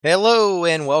Hello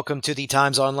and welcome to the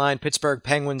Times Online Pittsburgh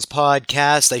Penguins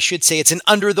podcast. I should say it's an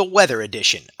under the weather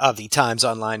edition of the Times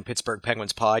Online Pittsburgh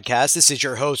Penguins podcast. This is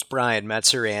your host, Brian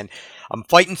Metzer, and I'm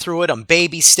fighting through it. I'm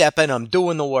baby stepping. I'm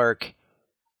doing the work,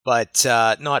 but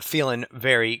not feeling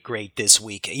very great this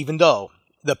week, even though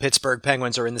the Pittsburgh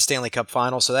Penguins are in the Stanley Cup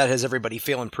final, so that has everybody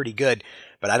feeling pretty good.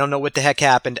 But I don't know what the heck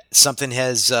happened. Something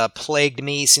has plagued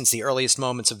me since the earliest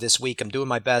moments of this week. I'm doing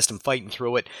my best. I'm fighting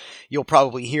through it. You'll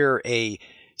probably hear a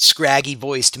scraggy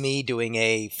voiced me doing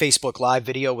a Facebook Live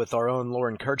video with our own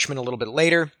Lauren Kirchman a little bit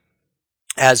later,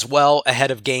 as well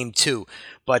ahead of Game 2.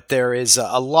 But there is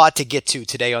a lot to get to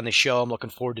today on the show. I'm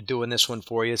looking forward to doing this one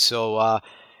for you, so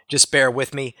just bear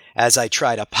with me as I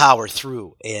try to power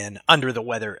through an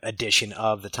under-the-weather edition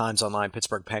of the Times Online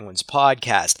Pittsburgh Penguins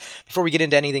podcast. Before we get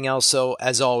into anything else, though,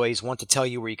 as always, want to tell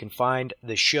you where you can find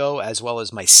the show as well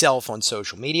as myself on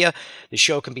social media. The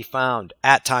show can be found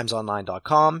at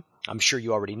timesonline.com. I'm sure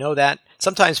you already know that.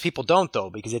 Sometimes people don't, though,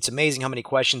 because it's amazing how many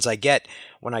questions I get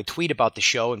when I tweet about the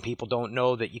show, and people don't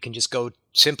know that you can just go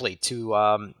simply to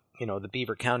the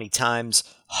Beaver County Times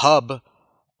hub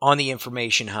on the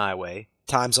information highway,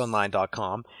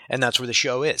 timesonline.com, and that's where the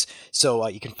show is. So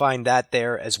you can find that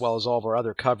there, as well as all of our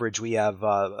other coverage. We have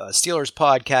a Steelers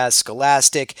podcast,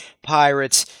 Scholastic,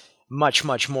 Pirates, much,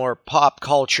 much more, pop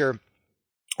culture,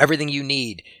 everything you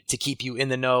need to keep you in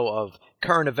the know of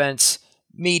current events,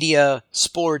 media,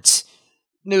 sports,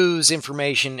 news,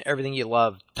 information, everything you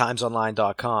love,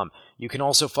 timesonline.com. You can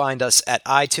also find us at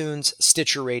iTunes,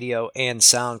 Stitcher Radio, and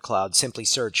SoundCloud. Simply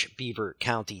search Beaver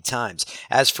County Times.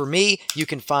 As for me, you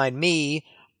can find me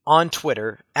on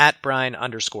Twitter at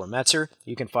Brian_Metzer.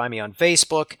 You can find me on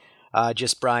Facebook,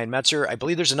 just Brian Metzer. I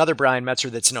believe there's another Brian Metzer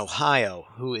that's in Ohio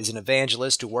who is an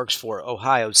evangelist who works for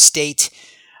Ohio State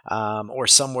or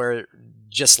somewhere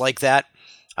just like that.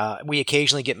 We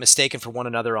occasionally get mistaken for one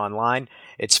another online.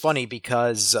 It's funny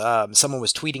because someone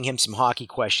was tweeting him some hockey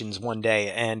questions one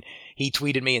day, and he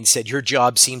tweeted me and said, "Your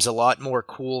job seems a lot more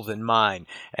cool than mine."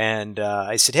 And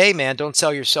I said, "Hey, man, don't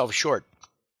sell yourself short.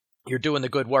 You're doing the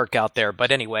good work out there."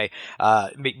 But anyway,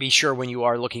 be sure when you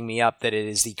are looking me up that it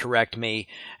is the correct me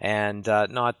and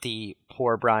not the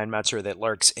poor Brian Metzer that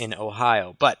lurks in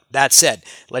Ohio. But that said,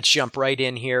 let's jump right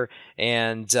in here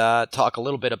and talk a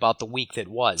little bit about the week that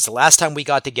was. The last time we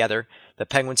got together, the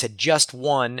Penguins had just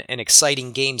won an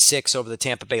exciting Game 6 over the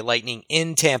Tampa Bay Lightning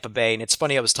in Tampa Bay. And it's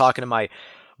funny, I was talking to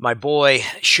my boy,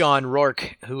 Sean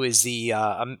Rourke, who is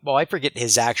I forget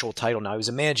his actual title now. He was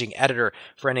a managing editor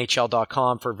for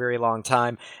NHL.com for a very long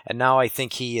time, and now I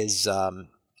think he is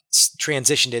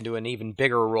transitioned into an even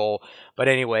bigger role. But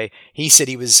anyway, he said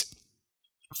he was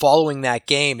following that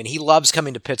game, and he loves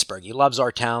coming to Pittsburgh. He loves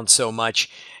our town so much,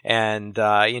 and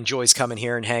he enjoys coming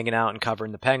here and hanging out and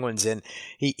covering the Penguins. And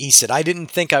he said, "I didn't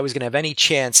think I was going to have any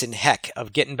chance in heck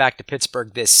of getting back to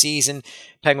Pittsburgh this season."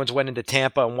 Penguins went into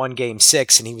Tampa and won Game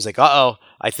 6, and he was like, "Uh-oh,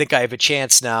 I think I have a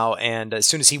chance now." And as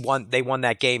soon as they won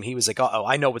that game, he was like, "Uh-oh,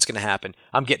 I know what's going to happen.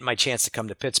 I'm getting my chance to come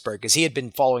to Pittsburgh," because he had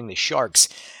been following the Sharks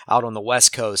out on the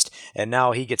West Coast, and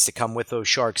now he gets to come with those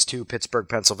Sharks to Pittsburgh,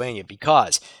 Pennsylvania,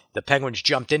 because the Penguins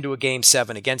jumped into a Game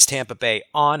 7 against Tampa Bay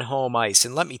on home ice.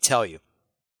 And let me tell you,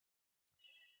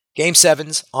 Game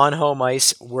 7s on home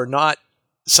ice were not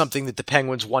something that the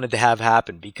Penguins wanted to have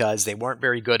happen because they weren't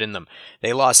very good in them.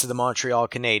 They lost to the Montreal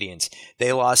Canadiens.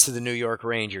 They lost to the New York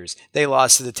Rangers. They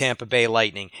lost to the Tampa Bay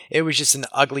Lightning. It was just an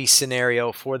ugly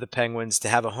scenario for the Penguins to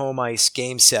have a home ice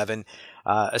Game 7,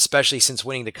 especially since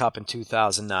winning the Cup in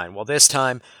 2009. Well, this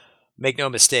time, make no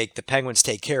mistake, the Penguins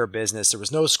take care of business. There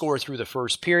was no score through the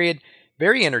first period.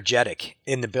 Very energetic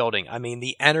in the building. I mean,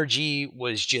 the energy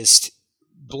was just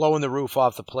blowing the roof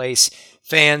off the place.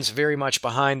 Fans very much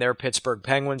behind their Pittsburgh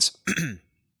Penguins.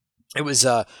 It was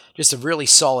just a really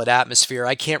solid atmosphere.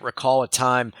 I can't recall a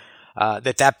time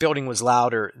that building was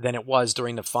louder than it was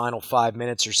during the final 5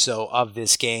 minutes or so of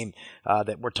this game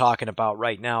that we're talking about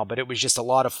right now. But it was just a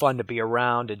lot of fun to be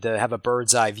around and to have a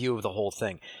bird's eye view of the whole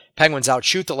thing. Penguins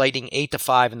outshoot the Lightning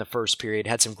 8-5 in the first period.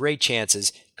 Had some great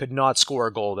chances. Could not score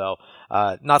a goal, though.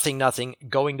 0-0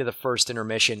 going to the first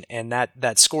intermission, and that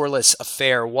scoreless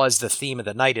affair was the theme of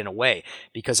the night in a way,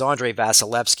 because Andrei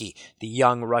Vasilevsky, the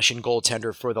young Russian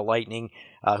goaltender for the Lightning,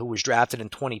 who was drafted in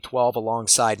 2012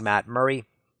 alongside Matt Murray.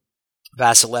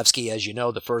 Vasilevsky, as you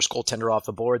know, the first goaltender off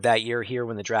the board that year here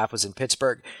when the draft was in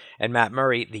Pittsburgh, and Matt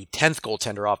Murray, the 10th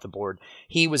goaltender off the board.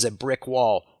 He was a brick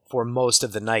wall for most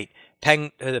of the night.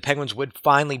 The Penguins would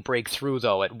finally break through,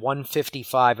 though, at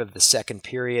 1:55 of the second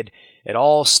period. It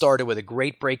all started with a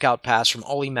great breakout pass from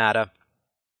Olli Määttä.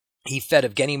 He fed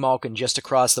Evgeny Malkin just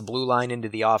across the blue line into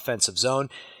the offensive zone.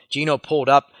 Gino pulled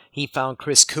up. He found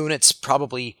Chris Kunitz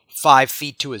probably 5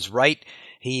 feet to his right,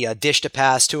 He dished a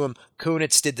pass to him.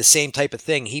 Kunitz did the same type of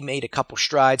thing. He made a couple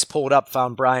strides, pulled up,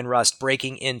 found Brian Rust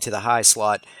breaking into the high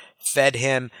slot, fed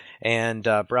him, and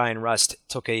Brian Rust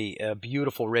took a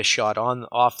beautiful wrist shot on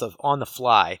the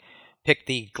fly, picked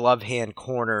the glove hand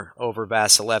corner over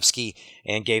Vasilevsky,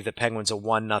 and gave the Penguins a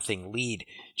 1-0 lead.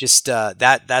 Just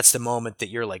that's the moment that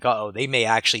you're like, uh-oh, they may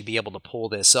actually be able to pull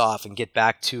this off and get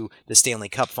back to the Stanley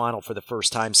Cup final for the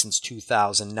first time since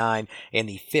 2009 and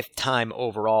the 5th time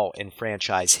overall in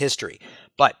franchise history.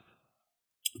 But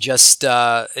just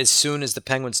as soon as the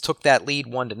Penguins took that lead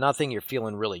 1-0, you're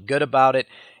feeling really good about it.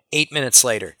 8 minutes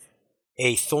later,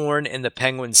 a thorn in the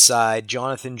Penguins' side,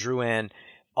 Jonathan Drouin,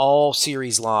 all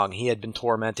series long, he had been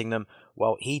tormenting them.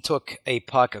 Well, he took a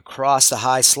puck across the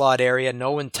high slot area.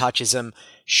 No one touches him.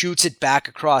 Shoots it back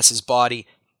across his body.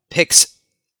 Picks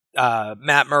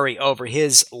Matt Murray over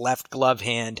his left glove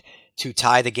hand to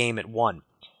tie the game at 1.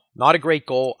 Not a great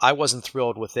goal. I wasn't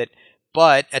thrilled with it.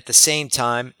 But at the same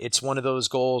time, it's one of those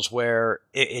goals where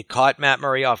it caught Matt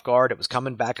Murray off guard. It was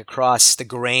coming back across the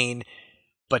grain.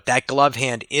 But that glove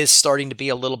hand is starting to be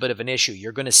a little bit of an issue.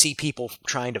 You're going to see people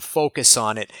trying to focus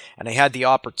on it. And I had the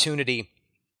opportunity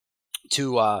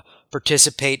to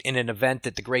participate in an event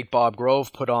that the great Bob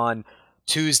Grove put on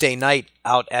Tuesday night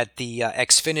out at the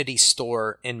Xfinity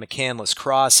store in McCandless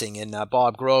Crossing. And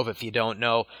Bob Grove, if you don't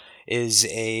know, is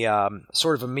a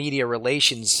sort of a media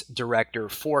relations director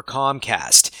for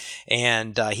Comcast.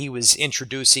 And he was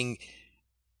introducing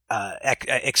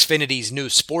Xfinity's new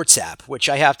sports app, which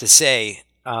I have to say,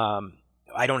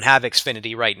 I don't have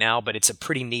Xfinity right now, but it's a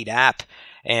pretty neat app.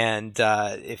 And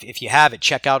if you have it,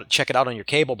 check it out on your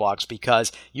cable box,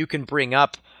 because you can bring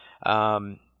up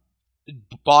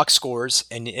box scores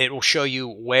and it will show you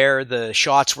where the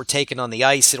shots were taken on the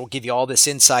ice. It'll give you all this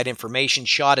inside information,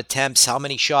 shot attempts, how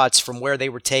many shots from where they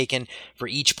were taken for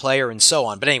each player, and so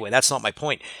on. But anyway, that's not my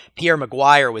point. Pierre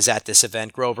Maguire was at this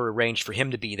event. Grover arranged for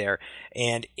him to be there.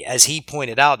 And as he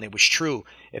pointed out, and it was true,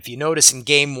 if you notice in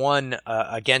Game 1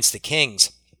 against the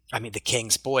Kings,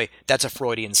 boy, that's a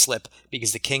Freudian slip,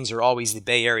 because the Kings are always the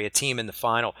Bay Area team in the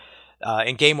final.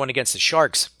 In Game 1 against the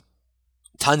Sharks,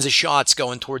 tons of shots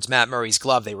going towards Matt Murray's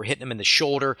glove. They were hitting him in the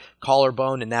shoulder,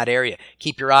 collarbone, in that area.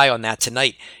 Keep your eye on that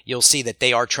tonight. You'll see that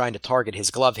they are trying to target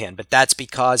his glove hand, but that's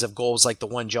because of goals like the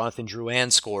one Jonathan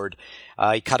Drouin scored.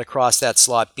 He cut across that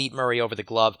slot, beat Murray over the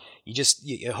glove.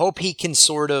 You hope he can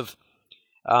sort of,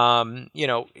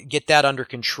 get that under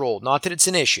control. Not that it's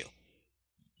an issue.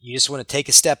 You just want to take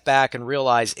a step back and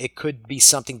realize it could be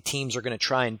something teams are going to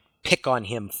try and pick on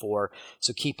him for,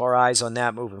 so keep our eyes on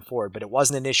that moving forward. But it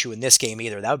wasn't an issue in this game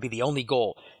either. That would be the only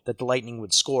goal that the Lightning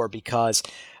would score, because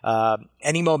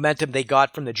any momentum they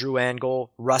got from the Drouin goal,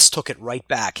 Russ took it right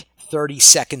back 30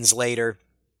 seconds later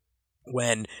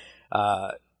when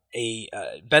Ben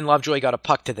Lovejoy got a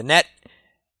puck to the net.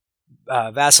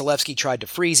 Vasilevsky tried to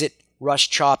freeze it.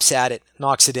 Rush chops at it,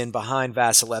 knocks it in behind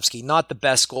Vasilevsky. Not the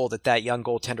best goal that young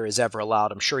goaltender has ever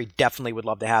allowed. I'm sure he definitely would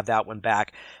love to have that one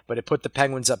back, but it put the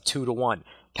Penguins up 2-1.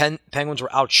 Penguins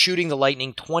were out shooting the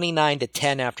Lightning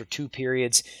 29-10 after 2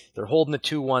 periods. They're holding the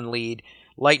 2-1 lead.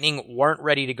 Lightning weren't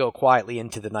ready to go quietly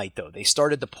into the night, though. They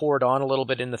started to pour it on a little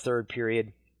bit in the third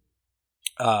period.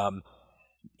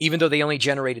 Even though they only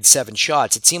generated 7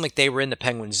 shots, it seemed like they were in the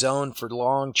Penguins zone for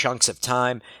long chunks of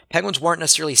time. Penguins weren't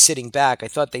necessarily sitting back. I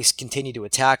thought they continued to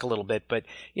attack a little bit, but,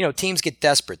 teams get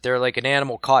desperate. They're like an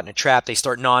animal caught in a trap. They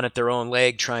start gnawing at their own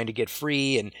leg, trying to get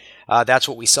free, and that's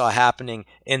what we saw happening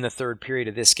in the third period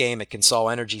of this game at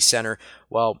Consol Energy Center.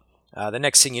 Well, the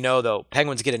next thing you know, though,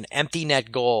 Penguins get an empty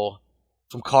net goal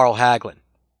from Carl Hagelin.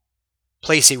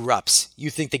 Place erupts.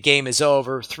 You think the game is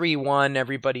over. 3-1.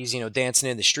 Everybody's, dancing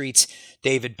in the streets.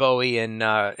 David Bowie and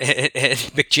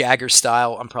Mick Jagger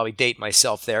style. I'm probably dating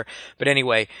myself there. But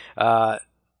anyway,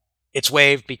 it's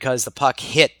waved because the puck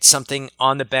hit something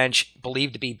on the bench,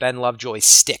 believed to be Ben Lovejoy's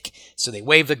stick. So they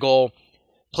wave the goal.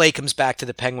 Play comes back to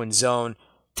the Penguin zone.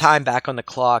 Time back on the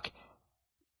clock.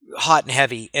 Hot and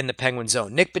heavy in the Penguin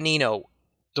zone. Nick Bonino,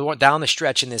 down the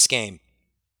stretch in this game,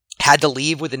 had to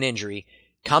leave with an injury.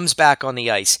 Comes back on the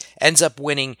ice, ends up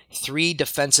winning 3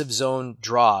 defensive zone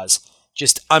draws.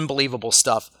 Just unbelievable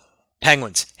stuff.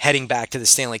 Penguins heading back to the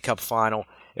Stanley Cup final.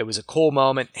 It was a cool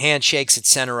moment. Handshakes at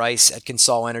center ice at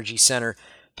Consol Energy Center.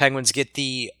 Penguins get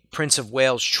the Prince of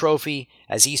Wales trophy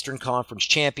as Eastern Conference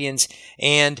champions.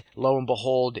 And lo and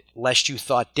behold, lest you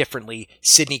thought differently,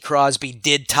 Sidney Crosby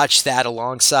did touch that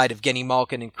alongside Evgeny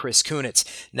Malkin and Chris Kunitz.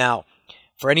 Now,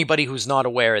 for anybody who's not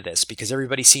aware of this, because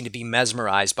everybody seemed to be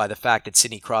mesmerized by the fact that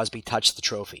Sidney Crosby touched the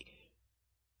trophy.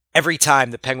 Every time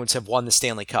the Penguins have won the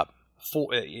Stanley Cup, this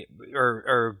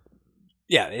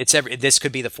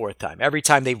could be the 4th time. Every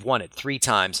time they've won it 3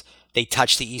 times, they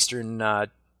touched the Eastern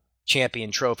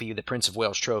Champion Trophy, the Prince of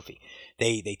Wales Trophy.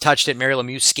 They touched it. Mary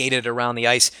Lemieux skated around the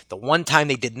ice. The one time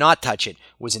they did not touch it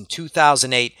was in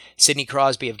 2008. Sidney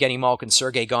Crosby, Evgeny Malkin,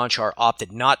 Sergei Gonchar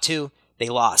opted not to. They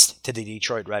lost to the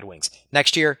Detroit Red Wings.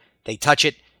 Next year, they touch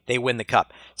it. They win the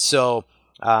cup. So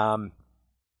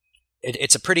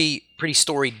it's a pretty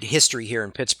storied history here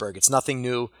in Pittsburgh. It's nothing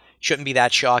new. Shouldn't be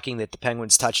that shocking that the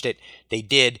Penguins touched it. They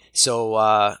did.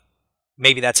 So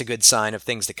maybe that's a good sign of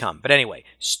things to come. But anyway,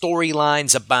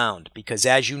 storylines abound because,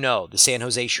 as you know, the San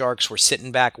Jose Sharks were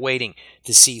sitting back waiting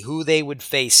to see who they would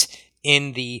face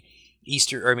in the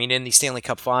in the Stanley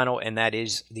Cup Final, and that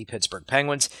is the Pittsburgh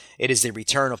Penguins. It is the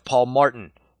return of Paul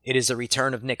Martin. It is the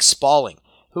return of Nick Spaulding,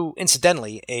 who,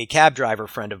 incidentally, a cab driver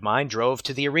friend of mine drove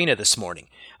to the arena this morning.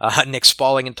 Nick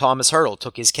Spaulding and Thomas Hertel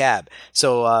took his cab.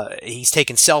 So he's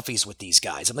taking selfies with these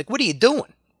guys. I'm like, what are you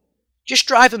doing? Just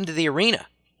drive them to the arena.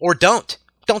 Or don't.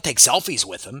 Don't take selfies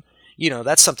with him.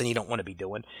 That's something you don't want to be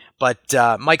doing. But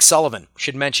Mike Sullivan,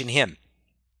 should mention him.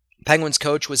 Penguins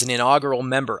coach was an inaugural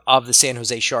member of the San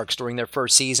Jose Sharks during their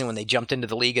first season when they jumped into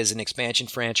the league as an expansion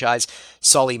franchise.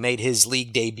 Sully made his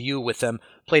league debut with them,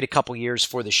 played a couple years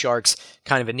for the Sharks.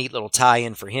 Kind of a neat little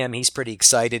tie-in for him. He's pretty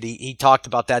excited. He talked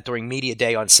about that during media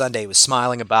day on Sunday. He was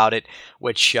smiling about it,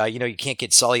 which, you can't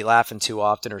get Sully laughing too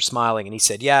often or smiling. And he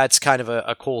said, yeah, it's kind of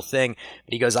a cool thing.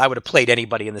 But he goes, I would have played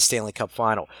anybody in the Stanley Cup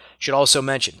Final. Should also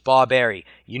mention Bob Airy,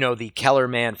 the Keller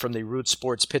man from the Root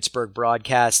Sports Pittsburgh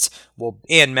broadcasts,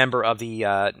 and member of the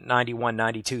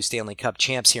 91-92 Stanley Cup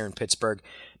champs here in Pittsburgh.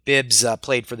 Bibbs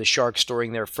played for the Sharks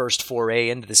during their first foray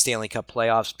into the Stanley Cup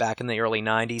playoffs back in the early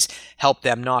 90s, helped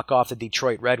them knock off the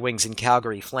Detroit Red Wings and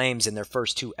Calgary Flames in their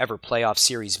first two ever playoff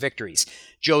series victories.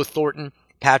 Joe Thornton,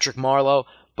 Patrick Marleau,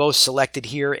 both selected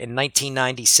here in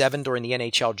 1997 during the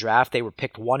NHL draft. They were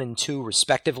picked 1 and 2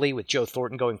 respectively, with Joe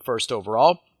Thornton going first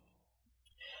overall.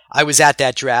 I was at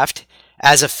that draft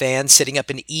as a fan, sitting up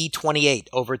in E28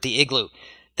 over at the Igloo.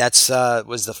 That's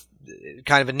was the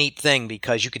kind of a neat thing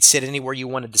because you could sit anywhere you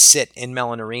wanted to sit in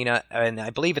Mellon Arena, and I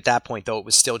believe at that point, though, it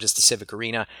was still just the Civic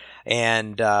Arena.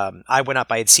 And I went up.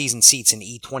 I had season seats in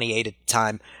E28 at the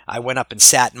time. I went up and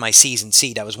sat in my season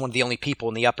seat. I was one of the only people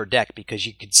in the upper deck because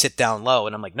you could sit down low.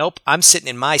 And I'm like, nope, I'm sitting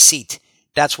in my seat.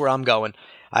 That's where I'm going.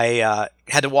 I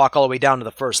had to walk all the way down to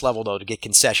the first level, though, to get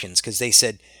concessions because they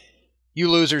said, you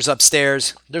losers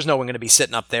upstairs, there's no one going to be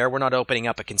sitting up there. We're not opening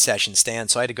up a concession stand.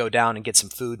 So I had to go down and get some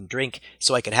food and drink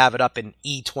so I could have it up in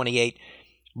E28,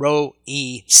 row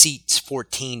E, seats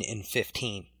 14 and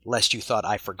 15, lest you thought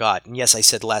I forgot. And yes, I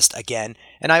said lest again.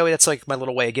 And that's like my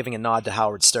little way of giving a nod to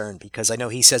Howard Stern because I know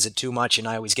he says it too much and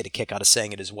I always get a kick out of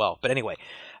saying it as well. But anyway,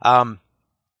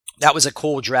 that was a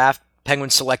cool draft.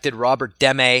 Penguins selected Robert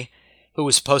Deme, who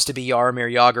was supposed to be Jaromir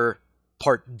Jagr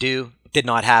Part 2. Did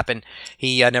not happen.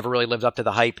 He never really lived up to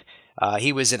the hype.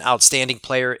 He was an outstanding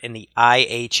player in the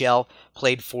IHL,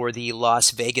 played for the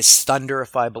Las Vegas Thunder,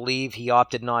 if I believe. He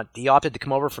opted to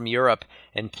come over from Europe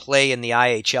and play in the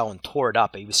IHL and tore it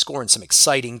up. He was scoring some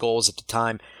exciting goals at the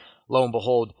time. Lo and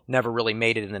behold, never really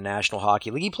made it in the National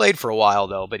Hockey League. He played for a while,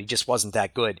 though, but he just wasn't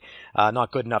that good.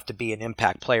 Not good enough to be an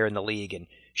impact player in the league. And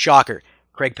shocker,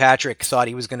 Craig Patrick thought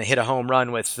he was going to hit a home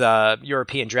run with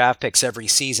European draft picks every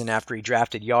season after he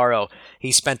drafted Yarrow.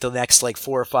 He spent the next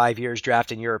 4 or 5 years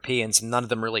drafting Europeans, and none of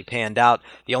them really panned out.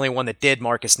 The only one that did,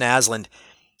 Marcus Naslund,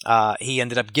 he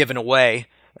ended up giving away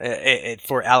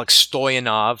for Alex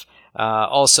Stoyanov.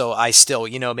 Also, I still,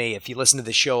 me, if you listen to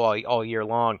the show all year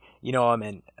long, I'm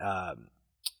an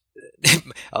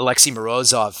Alexei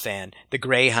Morozov fan, the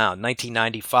Greyhound,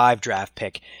 1995 draft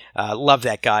pick. Love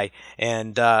that guy,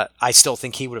 and I still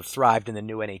think he would have thrived in the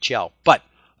new NHL. But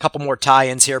a couple more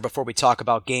tie-ins here before we talk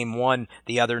about Game 1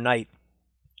 the other night.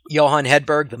 Johan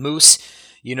Hedberg, the Moose,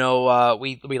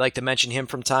 we like to mention him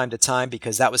from time to time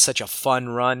because that was such a fun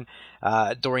run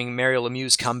during Mario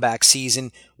Lemieux's comeback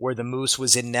season where the Moose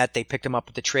was in net. They picked him up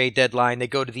at the trade deadline. They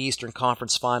go to the Eastern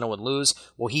Conference Final and lose.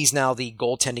 Well, he's now the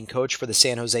goaltending coach for the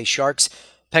San Jose Sharks.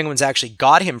 Penguins actually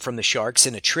got him from the Sharks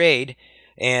in a trade,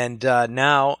 and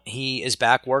now he is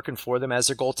back working for them as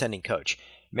their goaltending coach.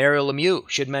 Mario Lemieux,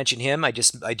 should mention him. I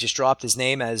just dropped his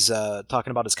name as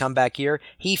talking about his comeback year.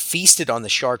 He feasted on the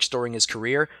Sharks during his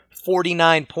career,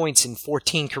 49 points in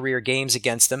 14 career games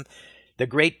against them. The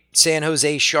great San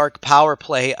Jose Shark power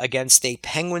play against a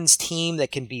Penguins team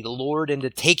that can be lured into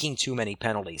taking too many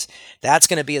penalties. That's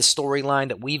going to be a storyline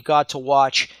that we've got to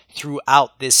watch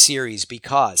throughout this series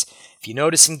because if you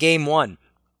notice in Game 1,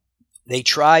 they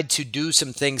tried to do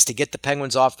some things to get the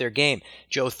Penguins off their game.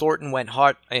 Joe Thornton went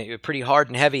pretty hard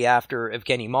and heavy after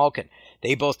Evgeny Malkin.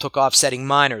 They both took off setting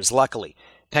minors, luckily.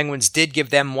 Penguins did give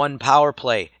them one power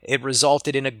play. It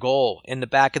resulted in a goal in the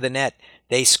back of the net.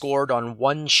 They scored on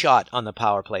one shot on the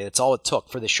power play. That's all it took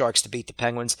for the Sharks to beat the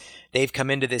Penguins. They've come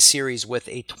into this series with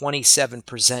a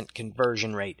 27%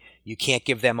 conversion rate. You can't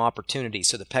give them opportunities.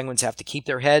 So the Penguins have to keep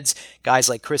their heads. Guys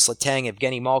like Chris Letang,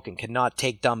 Evgeny Malkin cannot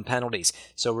take dumb penalties.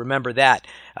 So remember that.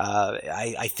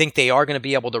 I think they are going to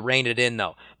be able to rein it in,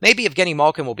 though. Maybe Evgeny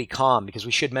Malkin will be calm, because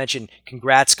we should mention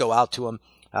congrats go out to him.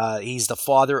 He's the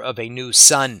father of a new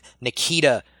son.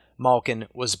 Nikita Malkin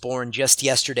was born just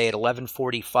yesterday at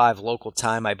 11:45 local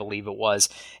time, I believe it was.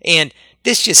 And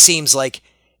this just seems like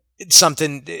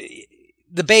something.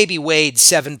 The baby weighed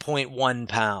 7.1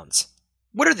 pounds.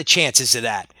 What are the chances of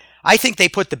that? I think they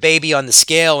put the baby on the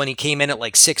scale and he came in at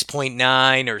like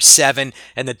 6.9 or 7,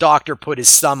 and the doctor put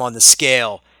his thumb on the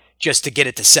scale just to get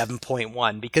it to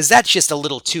 7.1, because that's just a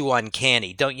little too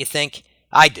uncanny, don't you think?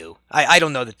 I do. I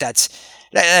don't know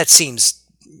that seems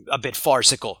a bit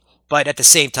farcical. But at the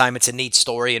same time, it's a neat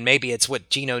story, and maybe it's what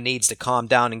Gino needs to calm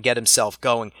down and get himself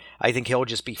going. I think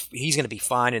he's going to be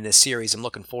fine in this series. I'm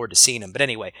looking forward to seeing him. But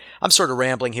anyway, I'm sort of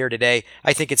rambling here today.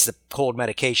 I think it's the cold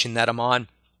medication that I'm on.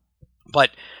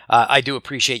 But I do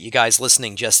appreciate you guys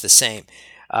listening just the same.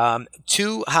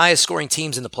 Two highest scoring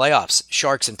teams in the playoffs,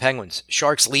 Sharks and Penguins.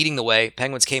 Sharks leading the way.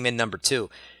 Penguins came in number 2.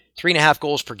 3.5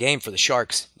 goals per game for the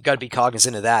Sharks. You've got to be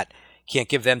cognizant of that. Can't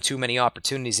give them too many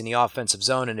opportunities in the offensive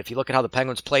zone. And if you look at how the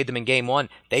Penguins played them in Game 1,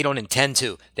 they don't intend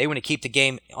to. They want to keep the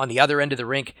game on the other end of the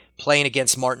rink, playing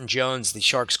against Martin Jones, the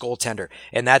Sharks goaltender.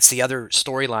 And that's the other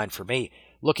storyline for me.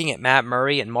 Looking at Matt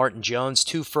Murray and Martin Jones,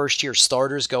 2 first-year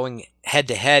starters going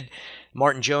head-to-head.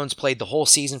 Martin Jones played the whole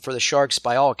season for the Sharks.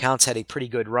 By all accounts, had a pretty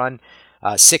good run.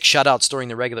 6 shutouts during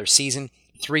the regular season,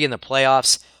 3 in the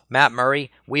playoffs. Matt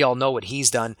Murray, we all know what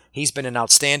he's done. He's been an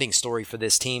outstanding story for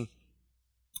this team.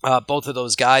 Both of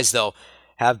those guys, though,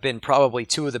 have been probably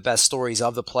 2 of the best stories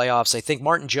of the playoffs. I think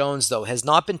Martin Jones, though, has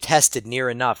not been tested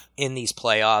near enough in these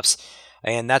playoffs,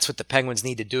 and that's what the Penguins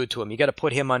need to do to him. You got to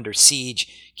put him under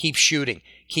siege, keep shooting,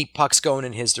 keep pucks going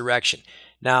in his direction.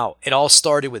 Now, it all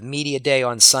started with Media Day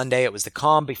on Sunday. It was the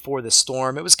calm before the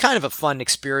storm. It was kind of a fun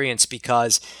experience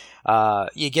because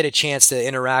you get a chance to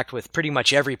interact with pretty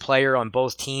much every player on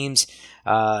both teams.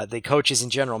 The coaches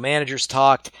and general managers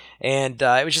talked, and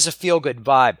it was just a feel-good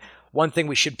vibe. One thing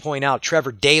we should point out,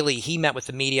 Trevor Daley, he met with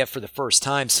the media for the first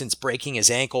time since breaking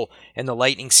his ankle in the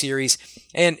Lightning series,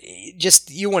 and just,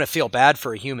 you want to feel bad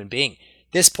for a human being.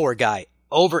 This poor guy,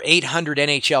 over 800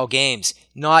 NHL games,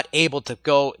 not able to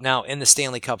go now in the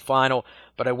Stanley Cup final,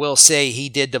 but I will say he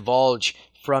did divulge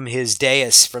from his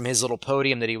dais, from his little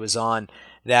podium that he was on,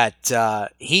 that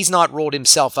he's not ruled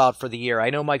himself out for the year. I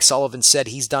know Mike Sullivan said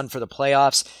he's done for the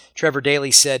playoffs. Trevor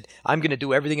Daley said, I'm going to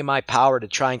do everything in my power to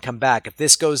try and come back. If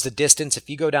this goes the distance, if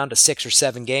you go down to 6 or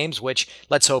 7 games, which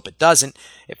let's hope it doesn't,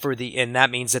 and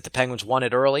that means that the Penguins won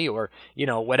it early or,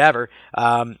 whatever,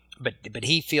 but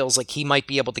he feels like he might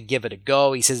be able to give it a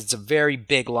go. He says it's a very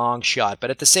big, long shot, but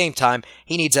at the same time,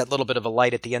 he needs that little bit of a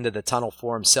light at the end of the tunnel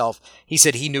for himself. He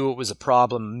said he knew it was a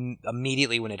problem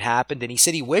immediately when it happened, and he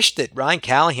said he wished that Ryan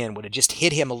Callahan would have just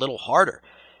hit him a little harder,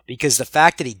 because the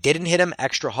fact that he didn't hit him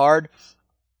extra hard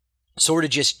sort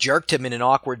of just jerked him in an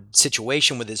awkward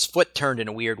situation with his foot turned in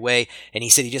a weird way, and he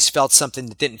said he just felt something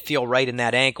that didn't feel right in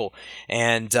that ankle,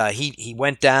 and he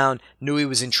went down, knew he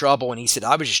was in trouble, and he said,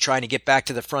 I was just trying to get back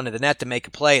to the front of the net to make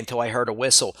a play until I heard a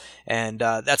whistle, and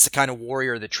that's the kind of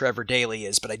warrior that Trevor Daley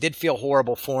is. But I did feel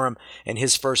horrible for him in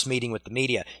his first meeting with the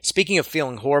media. Speaking of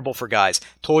feeling horrible for guys,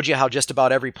 told you how just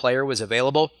about every player was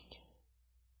available.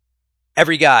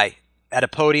 Every guy at a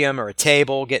podium or a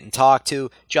table getting talked to.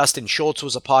 Justin Schultz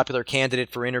was a popular candidate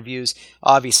for interviews.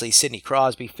 Obviously, Sidney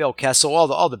Crosby, Phil Kessel,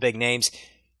 all the big names.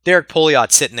 Derek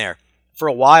Pouliot sitting there. For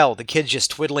a while, the kid's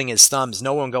just twiddling his thumbs.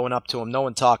 No one going up to him. No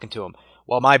one talking to him.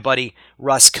 While my buddy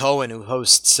Russ Cohen, who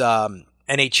hosts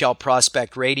NHL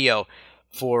Prospect Radio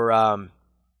for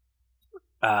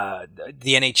the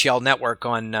NHL Network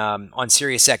on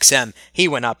Sirius XM, he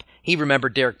went up. He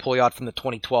remembered Derek Pouliot from the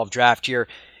 2012 draft year.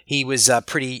 He was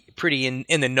pretty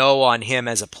in the know on him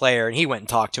as a player, and he went and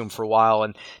talked to him for a while,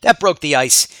 and that broke the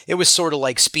ice. It was sort of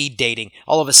like speed dating.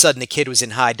 All of a sudden, the kid was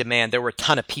in high demand. There were a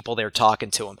ton of people there talking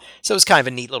to him, so it was kind of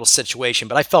a neat little situation,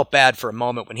 but I felt bad for a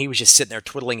moment when he was just sitting there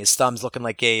twiddling his thumbs, looking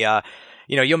like a,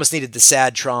 you almost needed the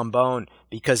sad trombone,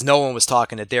 because no one was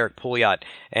talking to Derek Pouliot,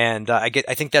 and I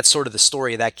think that's sort of the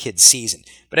story of that kid's season.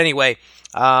 But anyway,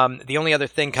 the only other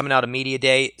thing coming out of Media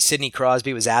Day, Sidney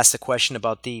Crosby was asked a question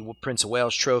about the Prince of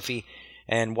Wales Trophy,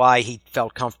 and why he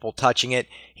felt comfortable touching it.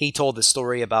 He told the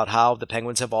story about how the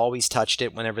Penguins have always touched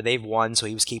it whenever they've won, so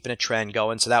he was keeping a trend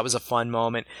going. So that was a fun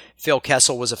moment. Phil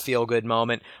Kessel was a feel-good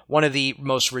moment. One of the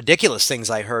most ridiculous things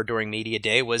I heard during media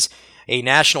day was a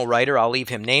national writer, I'll leave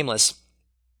him nameless,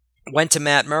 went to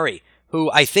Matt Murray,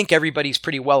 who I think everybody's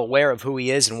pretty well aware of who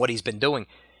he is and what he's been doing.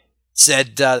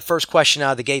 Said, the first question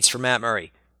out of the gates for Matt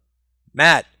Murray,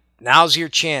 Matt, now's your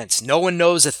chance. No one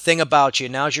knows a thing about you.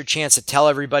 Now's your chance to tell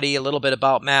everybody a little bit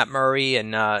about Matt Murray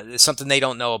and something they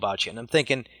don't know about you. And I'm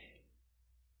thinking,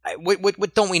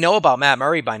 what don't we know about Matt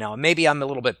Murray by now? And maybe I'm a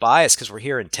little bit biased because we're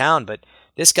here in town, but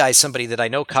this guy's somebody that I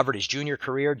know covered his junior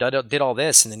career, did all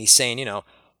this, and then he's saying,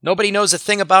 nobody knows a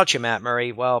thing about you, Matt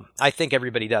Murray. Well, I think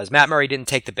everybody does. Matt Murray didn't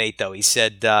take the bait, though. He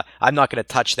said, I'm not going to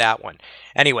touch that one.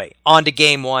 Anyway, on to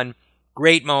Game 1.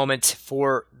 Great moment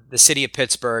for the city of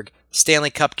Pittsburgh. Stanley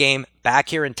Cup game back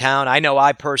here in town. I know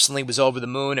I personally was over the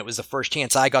moon. It was the first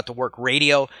chance I got to work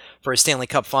radio for a Stanley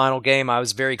Cup final game. I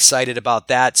was very excited about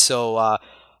that. So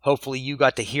hopefully you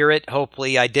got to hear it.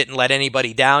 Hopefully I didn't let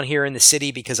anybody down here in the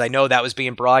city, because I know that was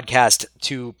being broadcast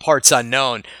to parts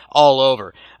unknown all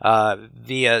over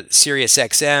via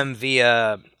SiriusXM,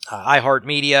 via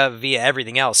iHeartMedia, via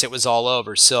everything else. It was all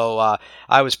over. So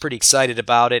I was pretty excited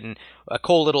about it. And a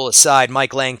cool little aside,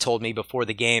 Mike Lang told me before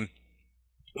the game,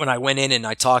 when I went in and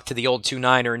I talked to the old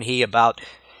 2-9er and he about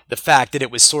the fact that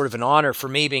it was sort of an honor for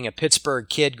me being a Pittsburgh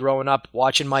kid growing up,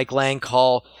 watching Mike Lang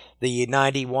call the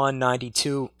 91,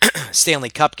 92 Stanley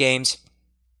Cup games,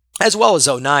 as well as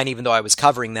 09, even though I was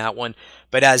covering that one.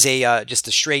 But as a just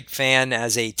a straight fan,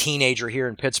 as a teenager here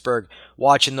in Pittsburgh,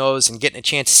 watching those and getting a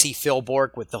chance to see Phil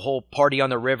Bourque with the whole party on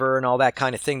the river and all that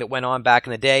kind of thing that went on back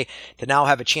in the day, to now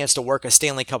have a chance to work a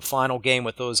Stanley Cup final game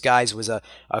with those guys was a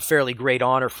fairly great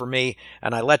honor for me.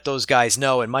 And I let those guys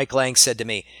know. And Mike Lang said to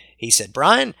me, he said,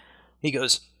 Brian, he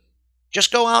goes,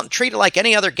 just go out and treat it like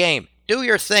any other game. Do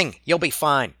your thing. You'll be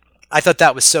fine. I thought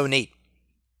that was so neat.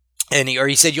 And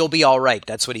he said, you'll be all right.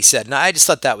 That's what he said. And I just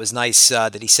thought that was nice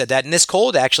that he said that. And this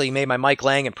cold actually made my Mike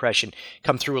Lang impression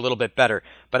come through a little bit better.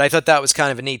 But I thought that was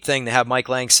kind of a neat thing to have Mike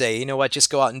Lang say, you know what, just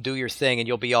go out and do your thing and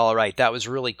you'll be all right. That was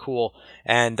really cool.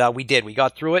 And we did. We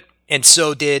got through it. And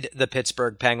so did the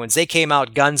Pittsburgh Penguins. They came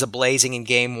out guns a-blazing in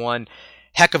Game 1.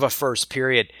 Heck of a first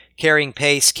period. Carrying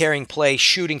pace, carrying play,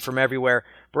 shooting from everywhere.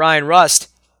 Brian Rust,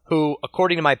 who,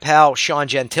 according to my pal Sean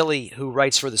Gentili, who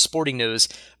writes for the Sporting News,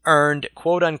 earned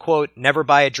quote-unquote never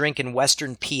buy a drink in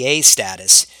Western PA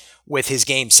status with his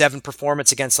Game 7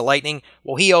 performance against the Lightning.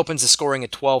 Well, he opens the scoring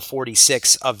at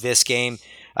 12:46 of this game.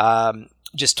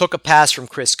 Just took a pass from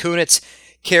Chris Kunitz,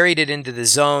 carried it into the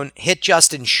zone, hit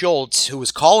Justin Schultz, who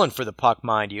was calling for the puck,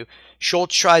 mind you.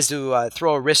 Schultz tries to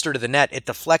throw a wrister to the net. It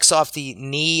deflects off the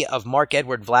knee of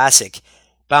Mark-Edward Vlasic,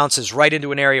 bounces right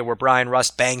into an area where Brian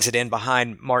Rust bangs it in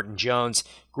behind Martin Jones.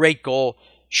 Great goal.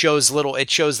 It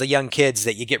shows the young kids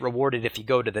that you get rewarded if you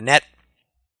go to the net.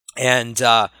 And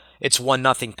it's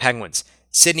 1-0 Penguins.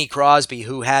 Sidney Crosby,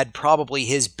 who had probably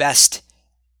his best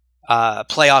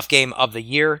playoff game of the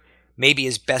year, maybe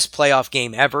his best playoff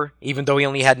game ever, even though he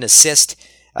only had an assist.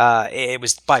 It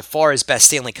was by far his best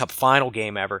Stanley Cup final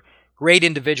game ever. Great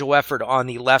individual effort on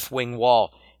the left wing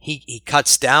wall. He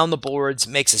cuts down the boards,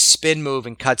 makes a spin move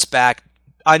and cuts back,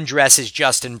 undresses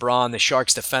Justin Braun, the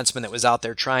Sharks defenseman that was out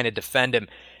there trying to defend him.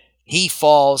 He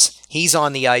falls. He's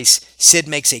on the ice. Sid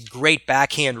makes a great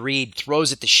backhand read,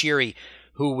 throws it to Sheary,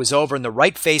 who was over in the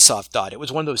right faceoff dot. It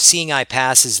was one of those seeing eye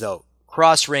passes, though.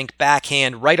 Cross rink,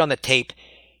 backhand, right on the tape.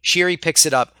 Sheary picks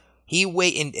it up.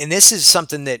 And this is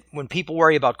something that when people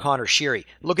worry about Connor Sheary,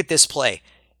 look at this play.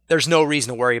 There's no reason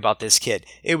to worry about this kid.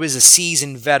 It was a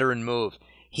seasoned veteran move.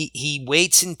 He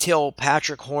waits until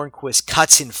Patrick Hornquist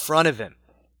cuts in front of him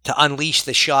to unleash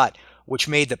the shot, which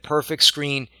made the perfect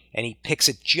screen, and he picks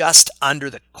it just under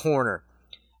the corner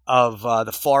of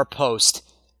the far post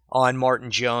on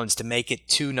Martin Jones to make it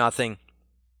 2-0.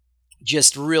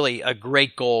 Just really a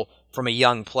great goal from a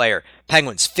young player.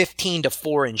 Penguins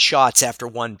 15-4 in shots after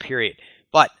one period.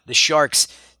 But the Sharks,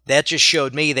 that just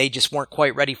showed me they just weren't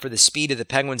quite ready for the speed of the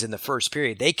Penguins in the first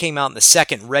period. They came out in the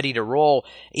second ready to roll.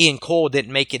 Ian Cole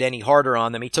didn't make it any harder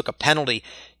on them. He took a penalty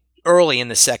early in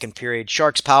the second period.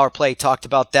 Sharks power play, talked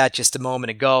about that just a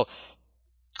moment ago.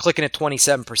 Clicking at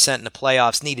 27% in the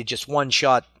playoffs, needed just one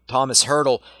shot. Thomas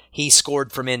Hertl, he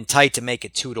scored from in tight to make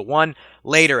it 2-1.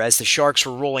 Later, as the Sharks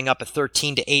were rolling up a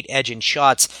 13-8 edge in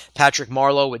shots, Patrick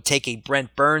Marleau would take a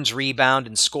Brent Burns rebound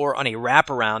and score on a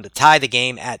wraparound to tie the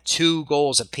game at 2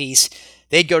 goals apiece.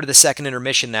 They'd go to the second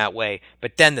intermission that way,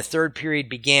 but then the third period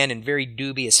began in very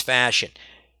dubious fashion.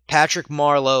 Patrick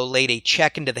Marleau laid a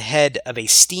check into the head of a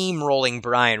steamrolling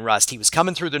Brian Rust. He was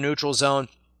coming through the neutral zone,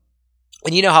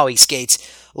 And you know how he skates.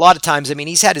 A lot of times, I mean,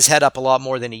 he's had his head up a lot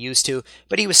more than he used to,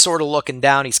 but he was sort of looking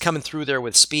down. He's coming through there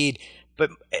with speed.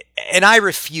 And I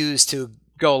refuse to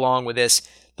go along with this.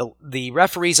 The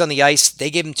referees on the ice, they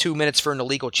gave him 2 minutes for an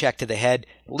illegal check to the head.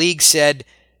 League said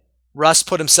Russ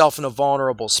put himself in a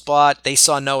vulnerable spot. They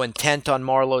saw no intent on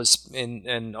Marlowe's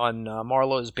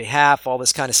behalf, all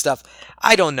this kind of stuff.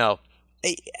 I don't know.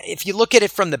 If you look at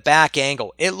it from the back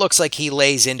angle, it looks like he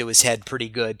lays into his head pretty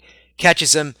good.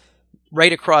 Catches him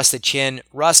right across the chin.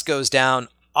 Russ goes down.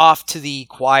 Off to the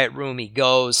quiet room he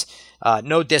goes.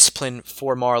 No discipline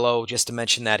for Marlowe, just to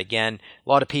mention that again. A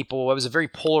lot of people, it was a very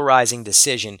polarizing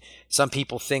decision. Some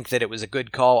people think that it was a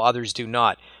good call, others do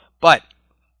not. But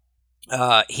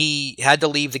he had to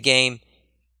leave the game.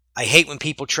 I hate when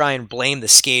people try and blame the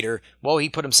skater. Well, he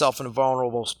put himself in a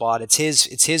vulnerable spot. It's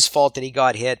his fault that he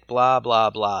got hit, blah, blah,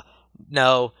 blah.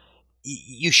 No,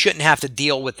 you shouldn't have to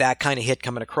deal with that kind of hit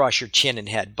coming across your chin and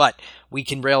head. But we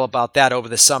can rail about that over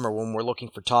the summer when we're looking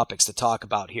for topics to talk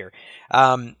about here.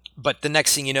 But the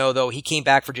next thing you know, though, he came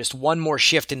back for just one more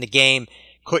shift in the game,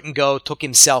 couldn't go, took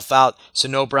himself out, so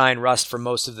no Brian Rust for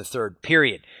most of the third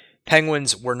period.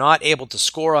 Penguins were not able to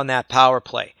score on that power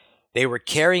play. They were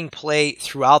carrying play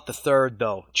throughout the third,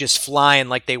 though, just flying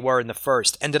like they were in the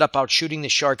first. Ended up outshooting the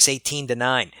Sharks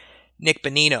 18-9. Nick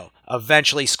Bonino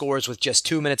eventually scores with just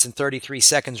 2 minutes and 33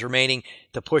 seconds remaining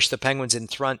to push the Penguins in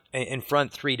front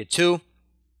 3-2.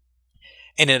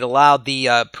 And it allowed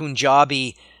the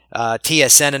Punjabi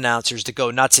TSN announcers to go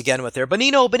nuts again with their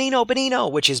Bonino, Bonino, Bonino,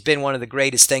 which has been one of the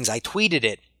greatest things. I tweeted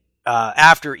it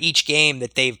after each game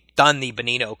that they've done the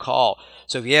Bonino call.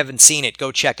 So if you haven't seen it,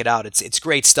 go check it out. It's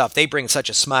great stuff. They bring such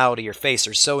a smile to your face.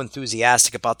 They're so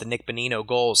enthusiastic about the Nick Bonino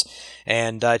goals.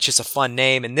 And it's just a fun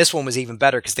name. And this one was even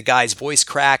better because the guy's voice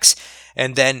cracks.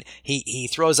 And then he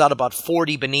throws out about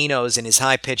 40 Boninos in his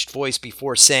high-pitched voice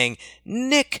before saying,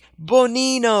 Nick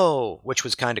Bonino, which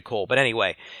was kind of cool. But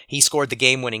anyway, he scored the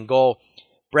game-winning goal.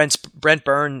 Brent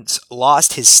Burns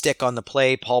lost his stick on the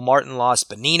play. Paul Martin lost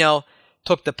Bonino.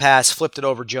 Took the pass, flipped it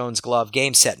over Jones' glove,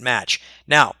 game, set, match.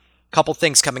 Now, a couple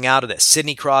things coming out of this.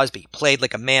 Sidney Crosby played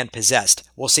like a man possessed.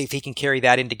 We'll see if he can carry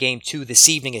that into Game 2 this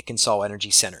evening at Consol Energy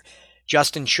Center.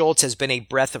 Justin Schultz has been a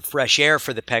breath of fresh air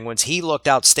for the Penguins. He looked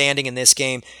outstanding in this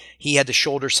game. He had to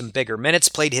shoulder some bigger minutes,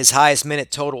 played his highest minute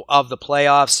total of the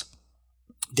playoffs,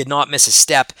 did not miss a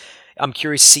step. I'm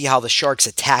curious to see how the Sharks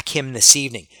attack him this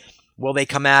evening. Will they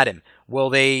come at him? Will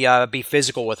they be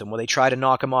physical with him? Will they try to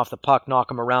knock him off the puck,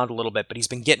 knock him around a little bit? But he's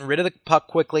been getting rid of the puck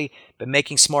quickly, been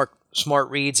making smart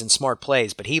reads and smart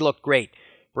plays. But he looked great.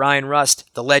 Brian Rust,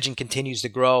 the legend, continues to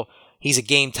grow. He's a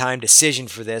game-time decision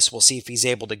for this. We'll see if he's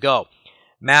able to go.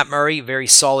 Matt Murray, very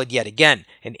solid yet again.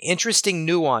 An interesting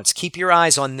nuance. Keep your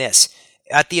eyes on this.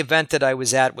 At the event that I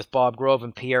was at with Bob Grove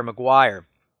and Pierre Maguire,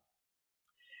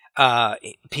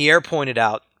 Pierre pointed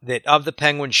out that of the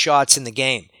Penguins' shots in the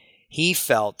game, he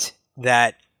felt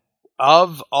that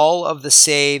of all of the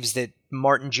saves that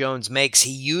Martin Jones makes,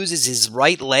 he uses his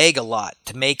right leg a lot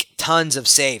to make tons of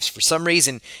saves. For some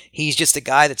reason, he's just a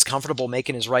guy that's comfortable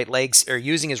making his right legs or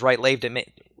using his right leg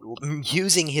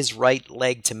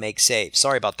to make saves.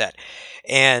 Sorry about that.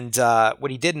 And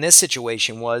what he did in this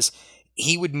situation was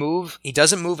he would move. He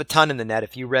doesn't move a ton in the net.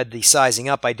 If you read the sizing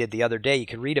up I did the other day, you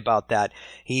could read about that.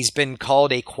 He's been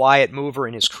called a quiet mover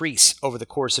in his crease over the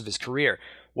course of his career.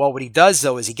 Well, what he does,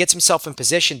 though, is he gets himself in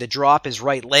position to drop his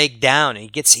right leg down. And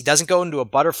he doesn't go into a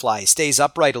butterfly. He stays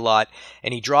upright a lot,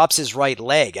 and he drops his right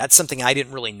leg. That's something I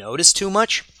didn't really notice too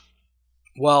much.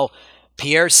 Well,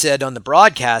 Pierre said on the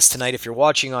broadcast tonight, if you're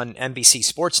watching on NBC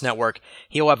Sports Network,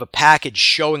 he'll have a package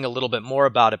showing a little bit more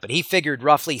about it. But he figured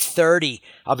roughly 30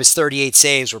 of his 38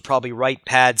 saves were probably right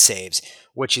pad saves,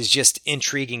 which is just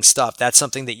intriguing stuff. That's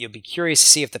something that you'll be curious to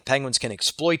see if the Penguins can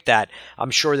exploit that. I'm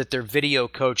sure that their video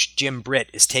coach, Jim Britt,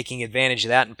 is taking advantage of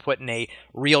that and putting a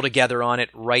reel together on it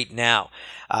right now.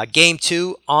 Game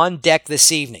 2 on deck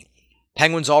this evening.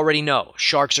 Penguins already know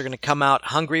Sharks are going to come out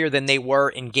hungrier than they were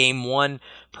in Game 1.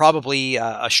 Probably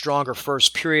a stronger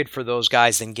first period for those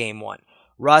guys than Game 1.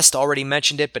 Rust already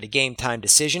mentioned it, but a game-time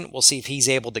decision. We'll see if he's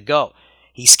able to go.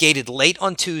 He skated late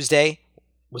on Tuesday,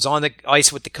 was on the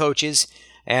ice with the coaches,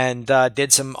 and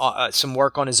did some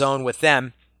work on his own with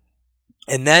them,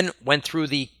 and then went through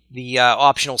the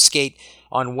optional skate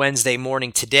on Wednesday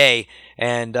morning today,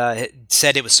 and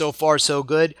said it was so far so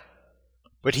good,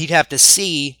 but he'd have to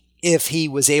see if he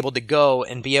was able to go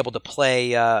and be able to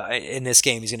play in this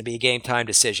game. He's going to be a game-time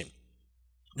decision.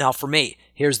 Now, for me,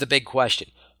 here's the big question.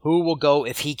 Who will go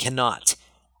if he cannot?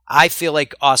 I feel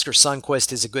like Oscar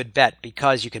Sundqvist is a good bet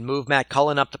because you can move Matt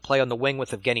Cullen up to play on the wing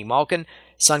with Evgeny Malkin.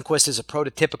 Sundqvist is a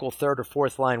prototypical third or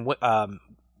fourth line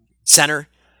center.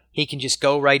 he can just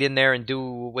go right in there and do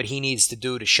what he needs to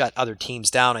do to shut other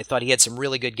teams down. I thought he had some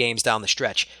really good games down the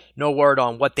stretch. No word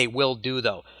on what they will do,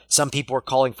 though. Some people are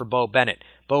calling for Bo Bennett.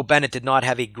 Bo Bennett did not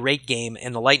have a great game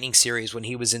in the Lightning series when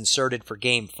he was inserted for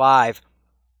Game 5,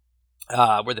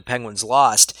 where the Penguins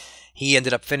lost. He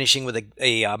ended up finishing with a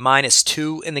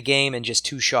 -2 in the game and just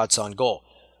 2 shots on goal.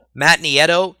 Matt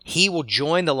Nieto, he will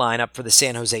join the lineup for the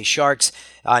San Jose Sharks.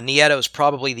 Nieto is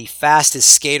probably the fastest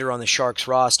skater on the Sharks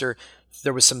roster.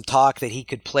 There was some talk that he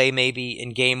could play maybe in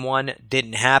Game 1.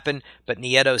 Didn't happen, but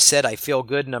Nieto said, I feel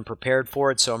good and I'm prepared for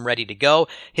it, so I'm ready to go.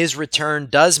 His return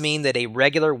does mean that a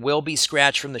regular will be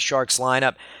scratched from the Sharks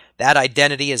lineup. That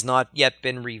identity has not yet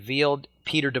been revealed.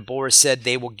 Peter DeBoer said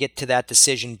they will get to that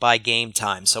decision by game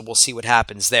time, so we'll see what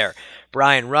happens there.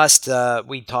 Brian Rust,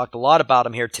 we talked a lot about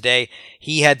him here today.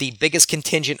 He had the biggest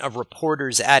contingent of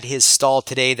reporters at his stall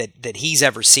today that he's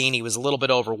ever seen. He was a little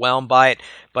bit overwhelmed by it,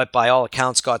 but by all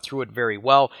accounts got through it very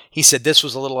well. He said, this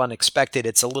was a little unexpected.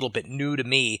 It's a little bit new to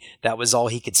me. That was all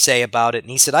he could say about it.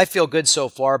 And he said, I feel good so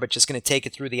far, but just going to take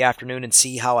it through the afternoon and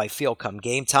see how I feel come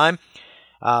game time.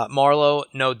 Marlowe,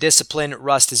 no discipline.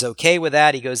 Rust is okay with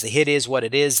that. He goes, the hit is what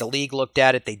it is. The league looked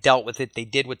at it. They dealt with it. They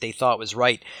did what they thought was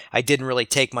right. I didn't really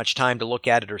take much time to look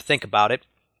at it or think about it.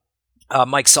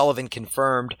 Mike Sullivan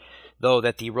confirmed, though,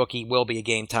 that the rookie will be a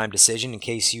game-time decision. In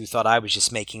case you thought I was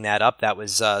just making that up, that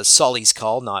was Sully's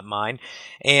call, not mine.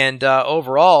 And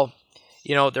overall,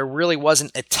 there really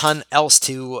wasn't a ton else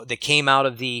that came out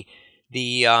of the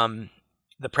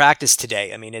practice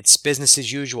today. I mean, it's business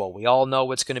as usual. We all know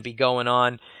what's going to be going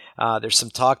on. There's some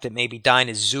talk that maybe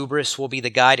Dainis Zubris will be the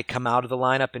guy to come out of the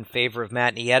lineup in favor of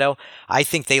Matt Nieto. I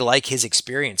think they like his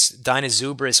experience. Dainis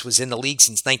Zubris was in the league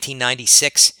since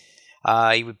 1996.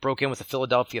 He broke in with the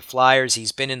Philadelphia Flyers.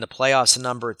 He's been in the playoffs a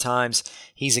number of times.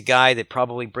 He's a guy that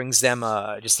probably brings them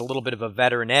just a little bit of a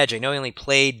veteran edge. I know he only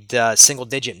played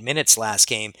single-digit minutes last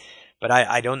game, but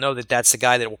I don't know that that's the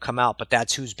guy that will come out, but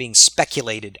that's who's being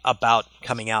speculated about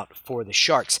coming out for the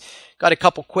Sharks. Got a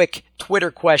couple quick Twitter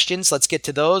questions. Let's get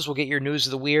to those. We'll get your news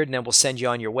of the weird, and then we'll send you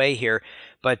on your way here.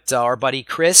 But our buddy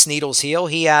Chris Needles Heel,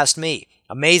 he asked me,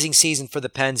 amazing season for the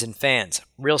Pens and fans.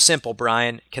 Real simple,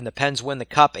 Brian. Can the Pens win the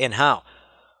Cup, and how?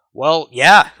 Well,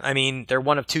 yeah. I mean, they're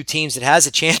one of 2 teams that has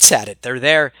a chance at it. They're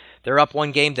there. They're up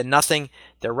 1-0.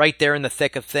 They're right there in the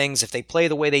thick of things. If they play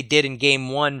the way they did in Game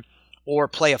 1, or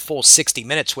play a full 60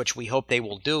 minutes, which we hope they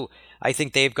will do, I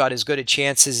think they've got as good a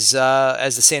chance as the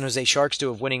San Jose Sharks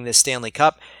do of winning this Stanley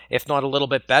Cup, if not a little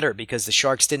bit better, because the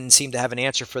Sharks didn't seem to have an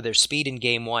answer for their speed in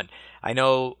Game 1. I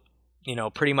know,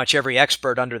 pretty much every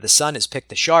expert under the sun has picked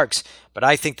the Sharks, but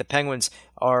I think the Penguins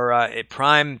are at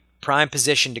prime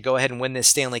position to go ahead and win this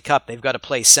Stanley Cup. They've got to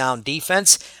play sound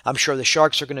defense. I'm sure the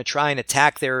Sharks are going to try and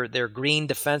attack their green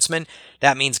defensemen.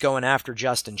 That means going after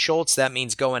Justin Schultz. That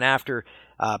means going after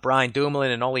Brian Dumoulin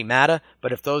and Olli Mata.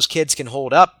 But if those kids can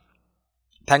hold up,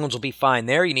 Penguins will be fine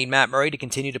there. You need Matt Murray to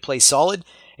continue to play solid,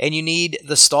 and you need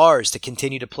the stars to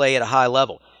continue to play at a high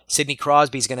level. Sidney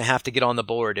Crosby's going to have to get on the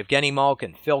board. Evgeny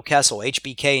Malkin, Phil Kessel,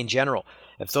 HBK in general.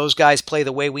 If those guys play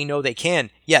the way we know they can,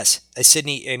 yes, a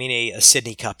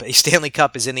Stanley Cup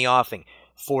is in the offing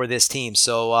for this team.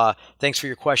 So thanks for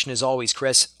your question as always,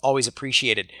 Chris. Always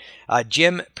appreciated.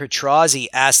 Jim Petrozzi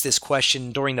asked this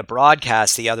question during the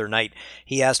broadcast the other night.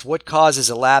 He asked, what causes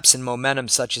a lapse in momentum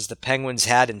such as the Penguins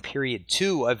had in period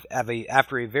 2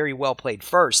 after a very well-played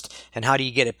first, and how do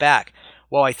you get it back?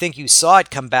 Well, I think you saw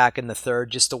it come back in the third,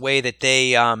 just the way that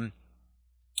they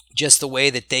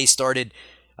started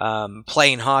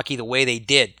playing hockey the way they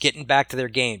did, getting back to their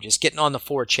game, just getting on the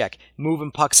forecheck,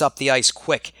 moving pucks up the ice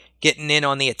quick, getting in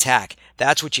on the attack.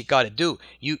 That's what you got to do.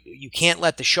 You can't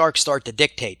let the Sharks start to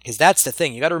dictate, because that's the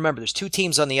thing. You got to remember, there's 2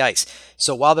 teams on the ice.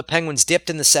 So while the Penguins dipped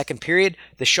in the second period,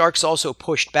 the Sharks also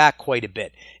pushed back quite a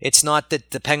bit. It's not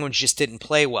that the Penguins just didn't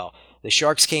play well. The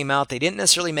Sharks came out. They didn't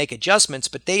necessarily make adjustments,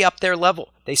 but they upped their level.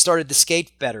 They started to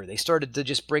skate better. They started to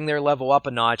just bring their level up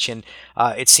a notch, and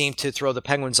it seemed to throw the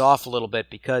Penguins off a little bit,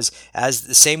 because as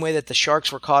the same way that the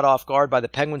Sharks were caught off guard by the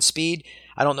Penguins' speed,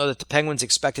 I don't know that the Penguins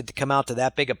expected to come out to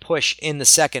that big a push in the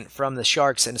second from the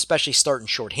Sharks, and especially starting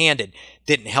shorthanded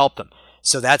didn't help them.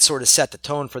 So that sort of set the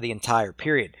tone for the entire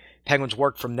period. Penguins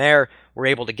worked from there, were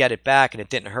able to get it back, and it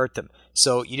didn't hurt them.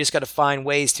 So you just got to find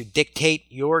ways to dictate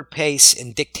your pace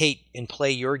and dictate and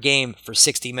play your game for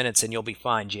 60 minutes, and you'll be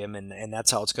fine, Jim, and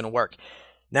that's how it's going to work.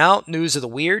 Now, news of the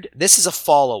weird. This is a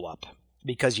follow-up,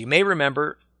 because you may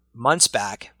remember months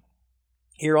back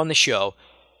here on the show,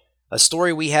 a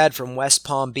story we had from West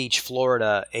Palm Beach,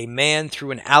 Florida. A man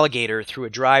threw an alligator through a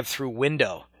drive-through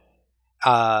window.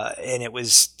 And he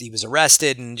was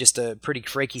arrested, and just a pretty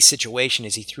freaky situation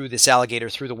as he threw this alligator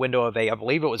through the window of I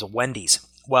believe it was a Wendy's.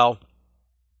 Well,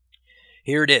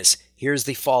 here it is. Here's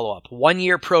the follow-up. 1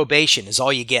 year probation is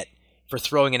all you get for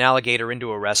throwing an alligator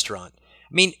into a restaurant.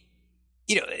 I mean,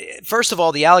 first of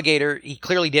all, the alligator, he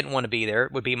clearly didn't want to be there,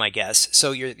 would be my guess.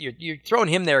 So you're throwing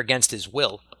him there against his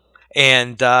will,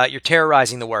 and you're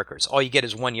terrorizing the workers. All you get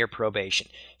is 1 year probation.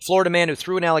 Florida man who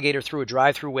threw an alligator through a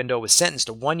drive-through window was sentenced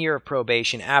to 1 year of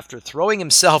probation after throwing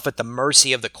himself at the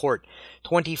mercy of the court.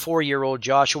 24-year-old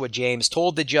Joshua James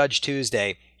told the judge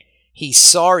Tuesday he's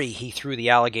sorry he threw the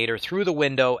alligator through the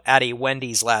window at a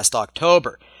Wendy's last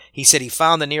October. He said he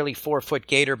found the nearly 4-foot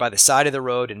gator by the side of the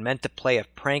road and meant to play a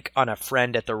prank on a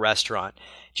friend at the restaurant.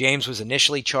 James was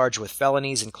initially charged with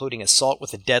felonies, including assault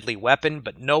with a deadly weapon,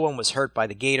 but no one was hurt by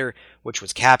the gator, which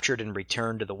was captured and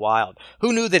returned to the wild.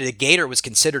 Who knew that a gator was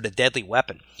considered a deadly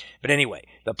weapon? But anyway,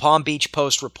 the Palm Beach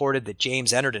Post reported that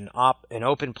James entered an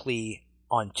open plea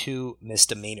on 2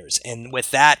 misdemeanors. And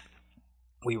with that,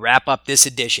 we wrap up this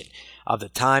edition of the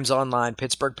Times Online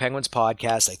Pittsburgh Penguins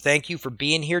podcast. I thank you for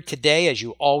being here today, as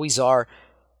you always are.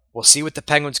 We'll see what the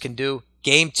Penguins can do.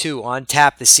 Game 2 on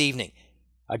tap this evening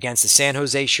against the San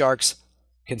Jose Sharks,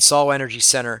 Consol Energy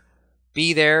Center.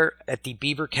 Be there at the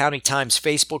Beaver County Times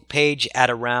Facebook page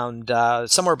at around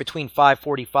somewhere between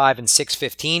 5:45 and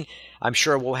 6:15. I'm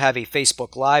sure we'll have a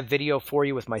Facebook Live video for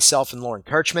you with myself and Lauren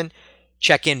Kirchman.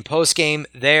 Check in postgame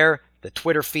there. The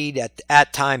Twitter feed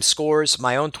at Times Scores,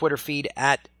 my own Twitter feed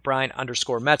at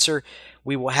Brian_Metzer.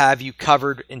 We will have you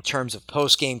covered in terms of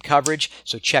post-game coverage,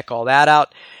 so check all that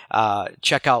out.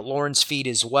 Check out Lauren's feed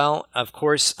as well. Of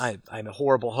course, I'm a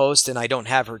horrible host, and I don't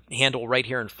have her handle right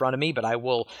here in front of me, but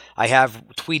I have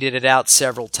tweeted it out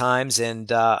several times,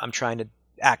 and I'm trying to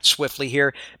act swiftly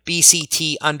here.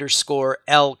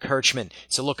 BCT_L Kirchman.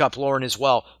 So look up Lauren as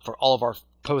well for all of our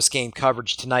post-game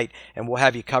coverage tonight, and we'll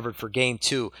have you covered for Game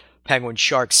 2. Penguins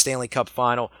Sharks Stanley Cup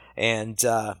Final, and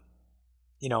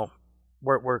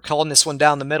we're calling this one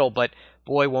down the middle, but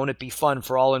boy, won't it be fun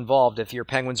for all involved if your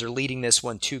Penguins are leading this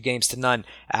one 2-0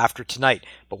 after tonight.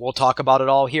 But we'll talk about it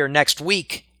all here next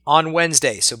week on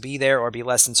Wednesday, so be there or be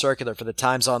less than circular for the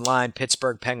Times Online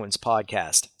Pittsburgh Penguins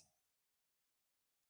podcast.